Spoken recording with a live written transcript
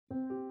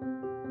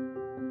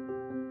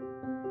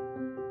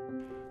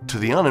To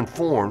the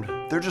uninformed,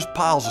 they're just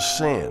piles of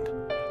sand.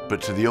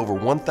 But to the over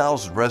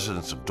 1,000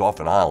 residents of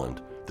Dauphin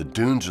Island, the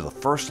dunes are the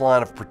first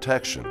line of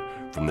protection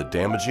from the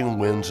damaging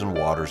winds and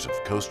waters of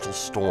coastal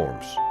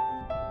storms.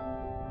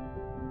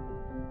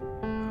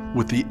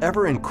 With the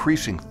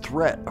ever-increasing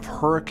threat of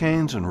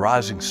hurricanes and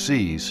rising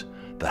seas,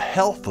 the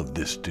health of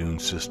this dune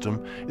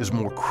system is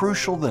more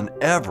crucial than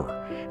ever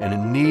and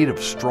in need of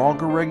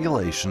stronger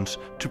regulations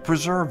to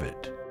preserve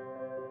it.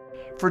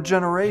 For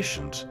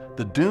generations,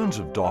 the dunes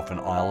of Dauphin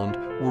Island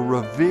were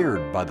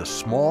revered by the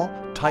small,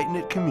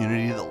 tight-knit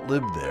community that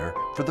lived there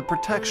for the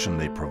protection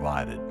they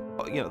provided.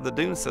 You know, the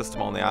dune system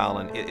on the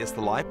island is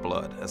the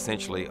lifeblood,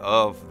 essentially,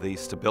 of the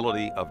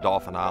stability of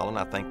Dauphin Island.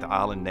 I think the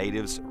island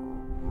natives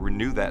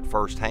knew that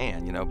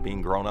firsthand. You know,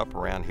 being grown up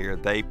around here,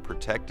 they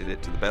protected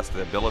it to the best of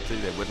their ability.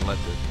 They wouldn't let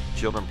the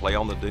children play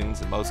on the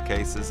dunes in most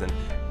cases, and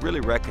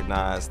really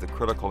recognized the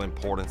critical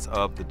importance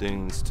of the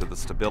dunes to the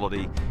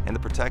stability and the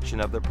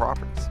protection of their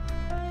properties.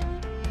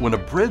 When a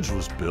bridge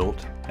was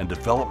built and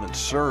development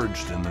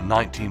surged in the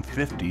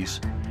 1950s,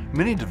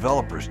 many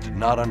developers did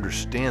not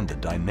understand the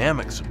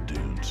dynamics of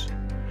dunes.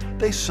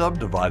 They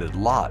subdivided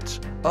lots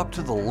up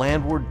to the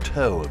landward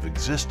toe of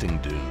existing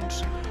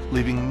dunes,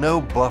 leaving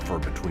no buffer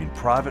between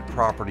private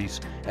properties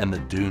and the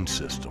dune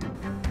system.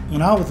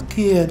 When I was a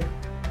kid,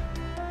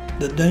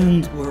 the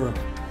dunes were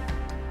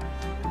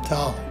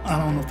tall. I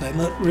don't know if they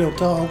looked real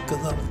tall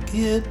because I was a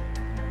kid,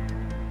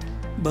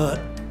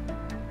 but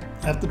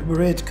after the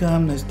bridge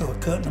come, they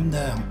started cutting them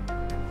down.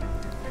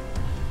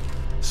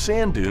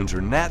 Sand dunes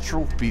are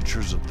natural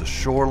features of the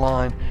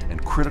shoreline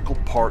and critical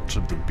parts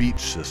of the beach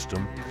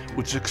system,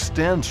 which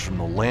extends from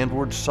the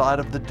landward side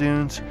of the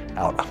dunes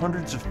out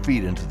hundreds of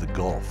feet into the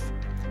Gulf.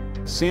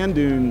 Sand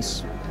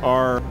dunes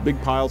are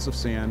big piles of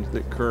sand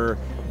that occur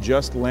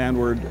just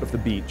landward of the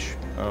beach,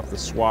 of the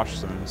swash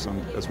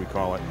zone, as we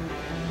call it.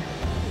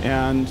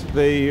 And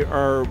they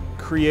are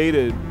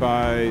created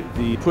by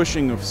the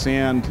pushing of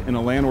sand in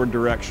a landward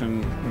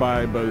direction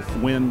by both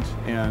wind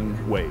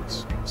and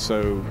waves.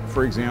 So,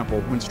 for example,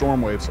 when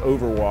storm waves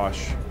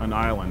overwash an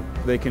island,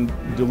 they can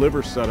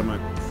deliver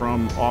sediment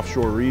from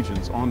offshore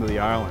regions onto the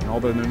island.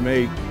 Although they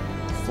may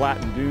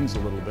flatten dunes a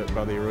little bit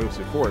by the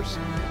erosive force,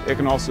 it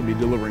can also be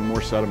delivering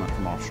more sediment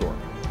from offshore.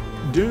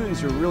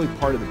 Dunes are really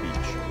part of the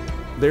beach.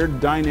 They're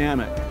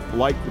dynamic,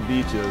 like the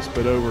beach is,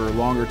 but over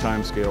longer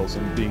time scales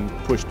and being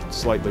pushed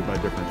slightly by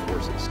different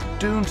forces.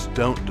 Dunes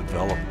don't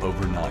develop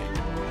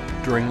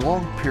overnight. During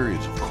long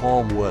periods of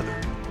calm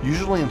weather,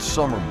 usually in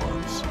summer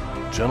months,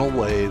 gentle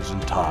waves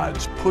and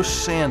tides push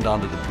sand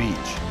onto the beach,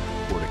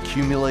 where it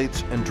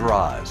accumulates and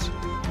dries.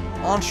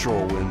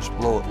 Onshore winds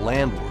blow it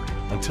landward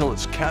until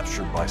it's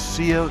captured by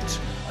sea oats,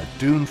 a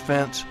dune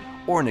fence,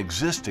 or an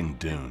existing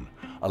dune,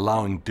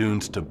 allowing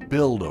dunes to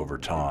build over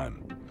time.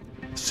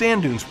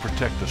 Sand dunes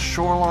protect the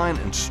shoreline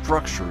and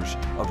structures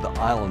of the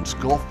island's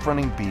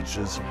Gulf-fronting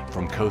beaches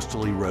from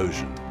coastal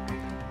erosion.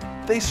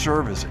 They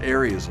serve as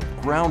areas of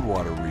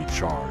groundwater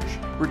recharge,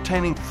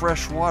 retaining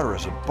fresh water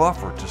as a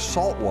buffer to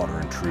saltwater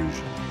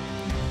intrusion.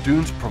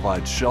 Dunes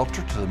provide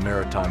shelter to the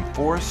maritime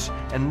forests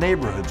and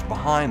neighborhoods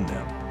behind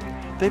them.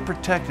 They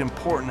protect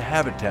important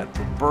habitat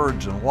for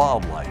birds and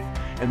wildlife,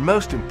 and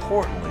most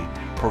importantly,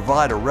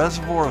 provide a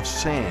reservoir of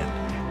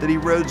sand that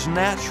erodes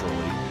naturally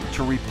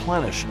to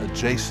replenish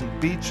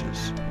adjacent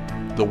beaches.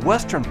 The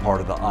western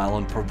part of the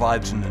island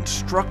provides an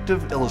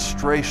instructive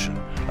illustration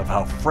of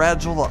how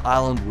fragile the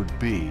island would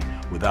be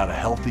without a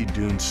healthy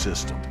dune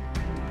system.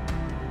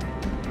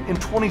 In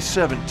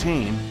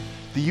 2017,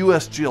 the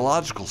U.S.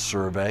 Geological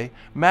Survey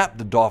mapped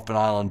the Dauphin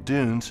Island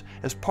dunes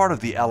as part of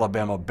the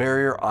Alabama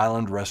Barrier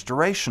Island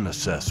Restoration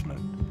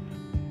Assessment.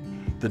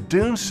 The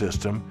dune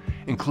system,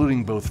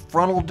 including both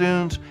frontal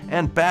dunes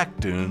and back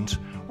dunes,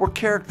 were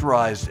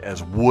characterized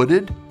as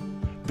wooded,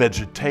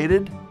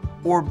 vegetated,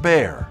 or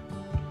bare.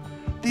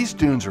 These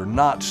dunes are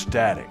not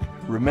static,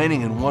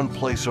 remaining in one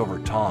place over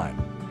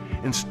time.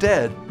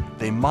 Instead,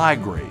 they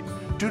migrate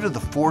due to the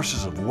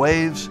forces of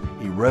waves,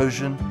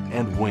 erosion,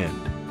 and wind.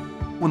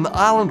 When the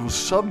island was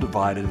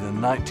subdivided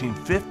in the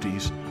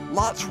 1950s,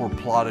 lots were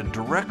plotted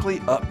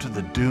directly up to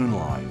the dune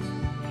line.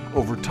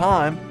 Over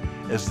time,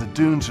 as the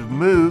dunes have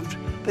moved,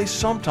 they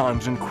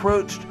sometimes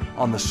encroached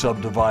on the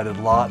subdivided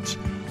lots,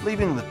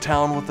 leaving the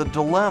town with a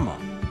dilemma.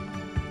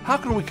 How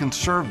can we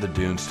conserve the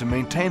dunes to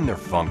maintain their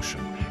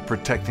function,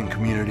 protecting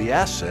community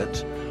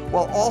assets,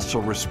 while also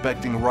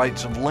respecting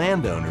rights of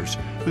landowners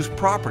whose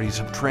properties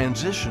have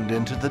transitioned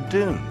into the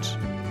dunes?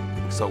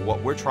 So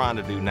what we're trying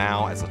to do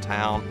now as a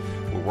town,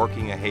 we're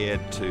working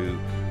ahead to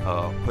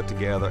put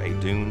together a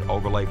dune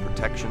overlay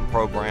protection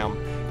program,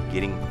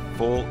 getting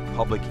full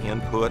public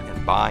input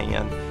and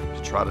buy-in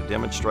to try to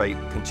demonstrate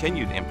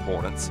continued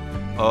importance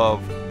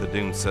of the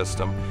dune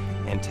system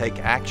and take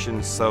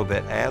action so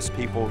that as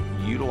people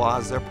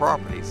utilize their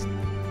properties,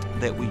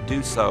 that we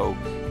do so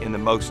in the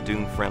most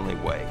dune-friendly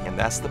way. And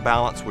that's the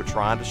balance we're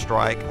trying to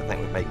strike. I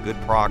think we've made good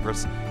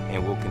progress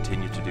and we'll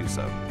continue to do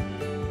so.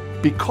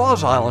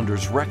 Because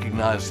islanders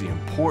recognize the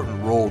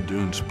important role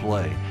dunes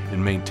play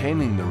in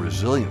maintaining the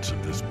resilience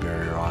of this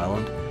barrier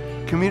island,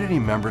 community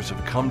members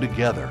have come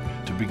together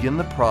to begin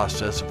the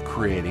process of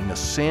creating a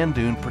sand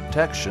dune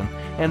protection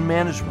and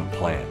management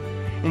plan,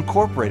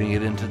 incorporating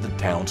it into the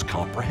town's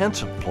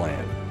comprehensive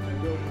plan.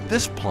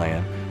 This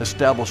plan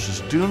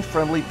establishes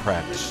dune-friendly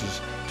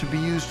practices to be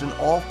used in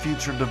all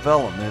future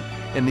development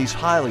in these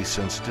highly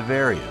sensitive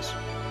areas.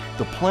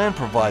 The plan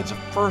provides a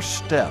first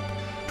step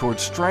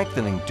towards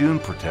strengthening dune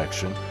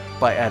protection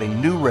by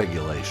adding new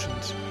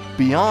regulations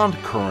beyond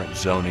current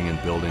zoning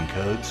and building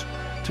codes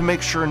to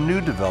make sure new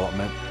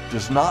development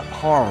does not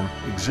harm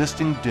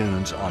existing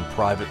dunes on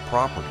private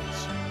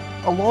properties.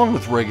 Along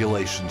with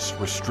regulations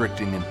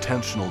restricting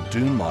intentional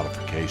dune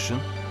modification,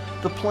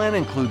 the plan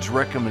includes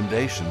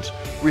recommendations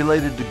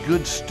related to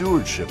good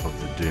stewardship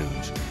of the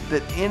dunes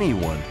that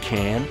anyone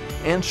can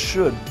and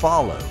should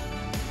follow.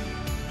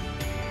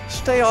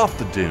 Stay off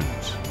the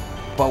dunes.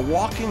 By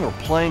walking or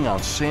playing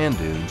on sand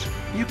dunes,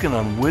 you can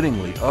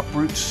unwittingly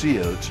uproot sea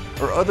oats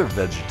or other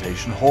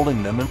vegetation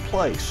holding them in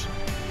place.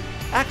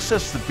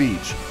 Access the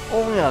beach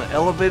only on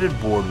elevated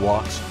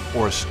boardwalks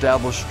or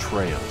established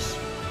trails.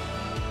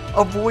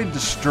 Avoid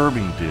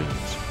disturbing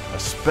dunes,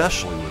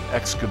 especially with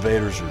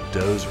excavators or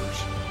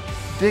dozers.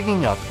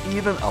 Digging up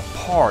even a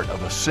part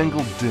of a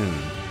single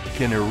dune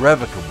can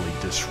irrevocably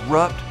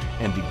disrupt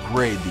and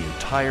degrade the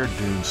entire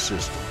dune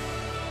system.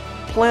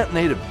 Plant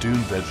native dune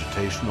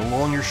vegetation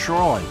along your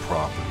shoreline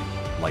property,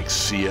 like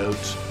sea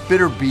oats,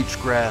 bitter beach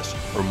grass,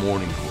 or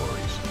morning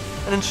glories,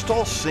 and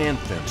install sand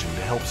fencing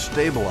to help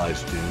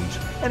stabilize dunes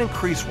and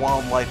increase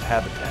wildlife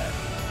habitat.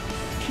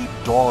 Keep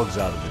dogs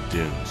out of the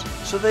dunes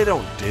so they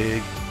don't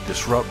dig,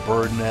 disrupt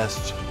bird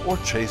nests, or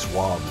chase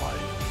wildlife.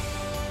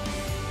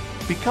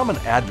 Become an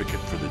advocate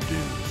for the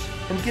dunes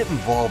and get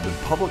involved in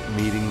public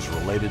meetings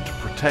related to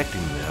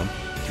protecting them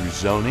through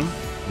zoning,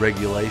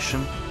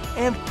 regulation,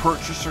 and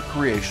purchase or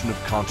creation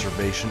of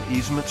conservation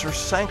easements or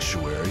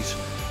sanctuaries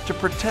to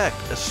protect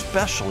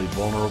especially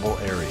vulnerable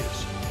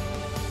areas.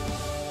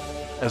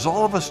 As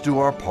all of us do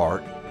our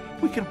part,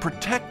 we can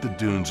protect the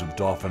dunes of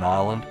Dauphin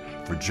Island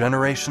for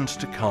generations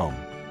to come.